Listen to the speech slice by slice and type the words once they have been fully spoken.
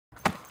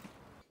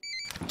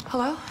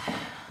Hello? Oh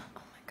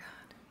my God.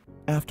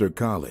 After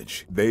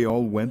college, they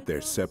all went their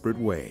separate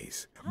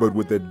ways. But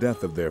with the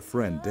death of their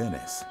friend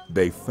Dennis,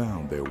 they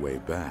found their way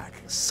back.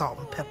 Salt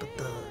and pepper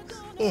thugs.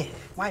 Yeah,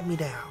 wipe me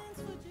down.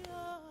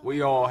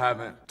 We all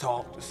haven't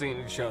talked or seen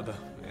each other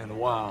in a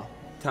while.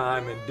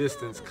 Time and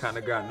distance kind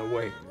of got in the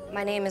way.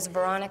 My name is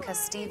Veronica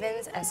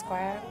Stevens,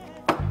 Esquire,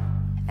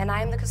 and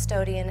I am the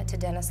custodian to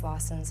Dennis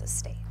Lawson's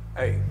estate.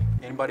 Hey,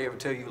 anybody ever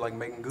tell you like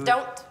making good?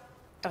 Don't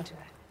do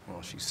that.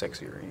 Well, she's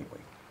sexier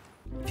anyway.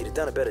 If you'd have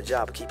done a better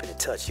job of keeping in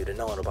touch, you'd have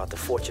known about the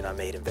fortune I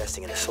made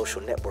investing in the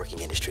social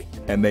networking industry.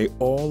 And they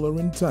all are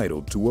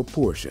entitled to a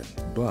portion,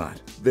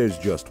 but there's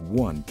just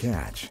one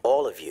catch.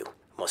 All of you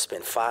must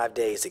spend 5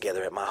 days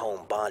together at my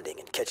home bonding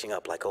and catching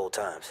up like old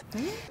times.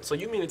 So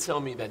you mean to tell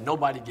me that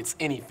nobody gets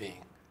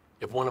anything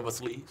if one of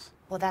us leaves?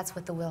 Well, that's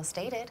what the will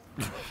stated.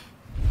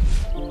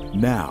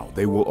 Now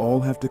they will all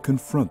have to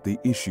confront the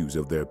issues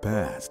of their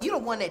past. You the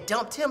one that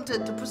dumped him to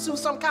pursue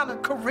some kind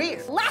of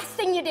career. Last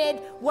thing you did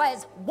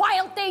was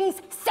Wild Things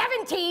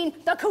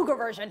 17, the cougar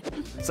version.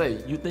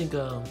 Say, you think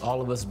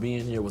all of us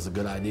being here was a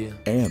good idea?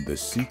 And the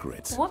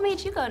secrets. What made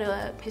you go to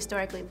a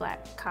historically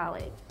black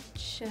college?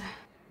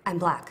 I'm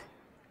black.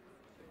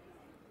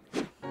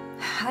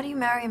 How do you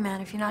marry a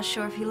man if you're not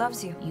sure if he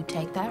loves you? You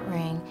take that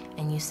ring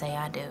and you say,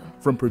 I do.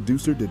 From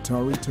producer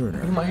Datari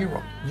Turner. You're my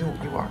hero. You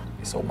are.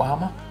 It's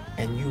Obama,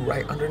 and you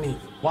right underneath.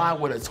 Why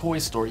would a toy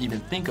store even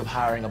think of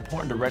hiring a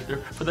porn director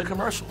for the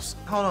commercials?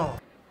 Hold on.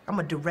 I'm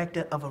a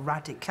director of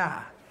erotic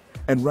car.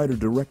 And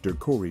writer-director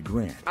Corey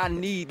Grant. I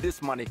need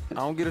this money. I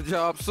don't get a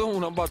job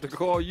soon. I'm about to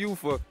call you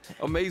for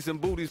Amazing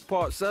Booties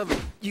Part 7.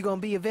 You gonna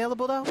be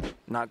available though?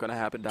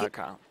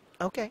 NotGonnaHappen.com.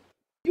 Okay.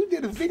 You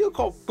did a video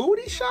called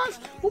Booty Shots?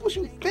 What was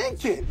you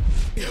thinking?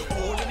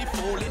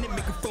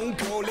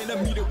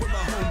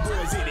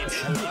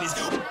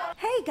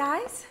 Hey,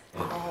 guys.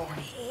 Oh,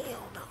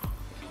 hell no.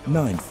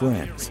 9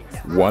 friends,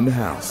 1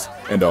 house,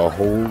 and a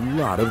whole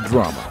lot of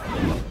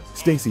drama.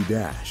 Stacey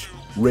Dash,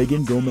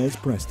 Reagan Gomez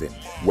Preston,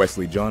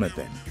 Wesley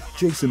Jonathan,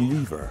 Jason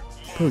Weaver,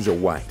 Persia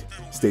White,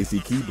 Stacy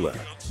Keebler,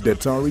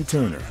 Datari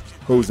Turner,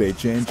 Jose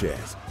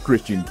Chanchez,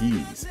 Christian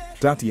Keys,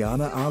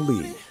 Tatiana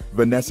Ali,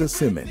 Vanessa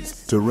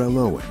Simmons, Terrell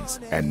Owens,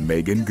 and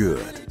Megan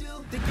Good.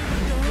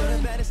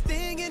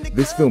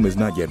 This film is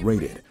not yet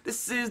rated.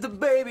 This is the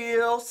Baby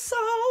L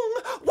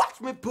song.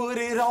 Watch me put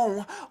it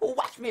on.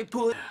 Watch me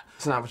put.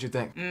 It's not what you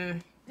think. Girl,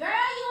 you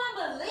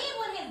won't believe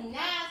what his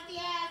nasty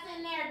ass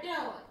in there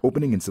doing.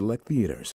 Opening in select theaters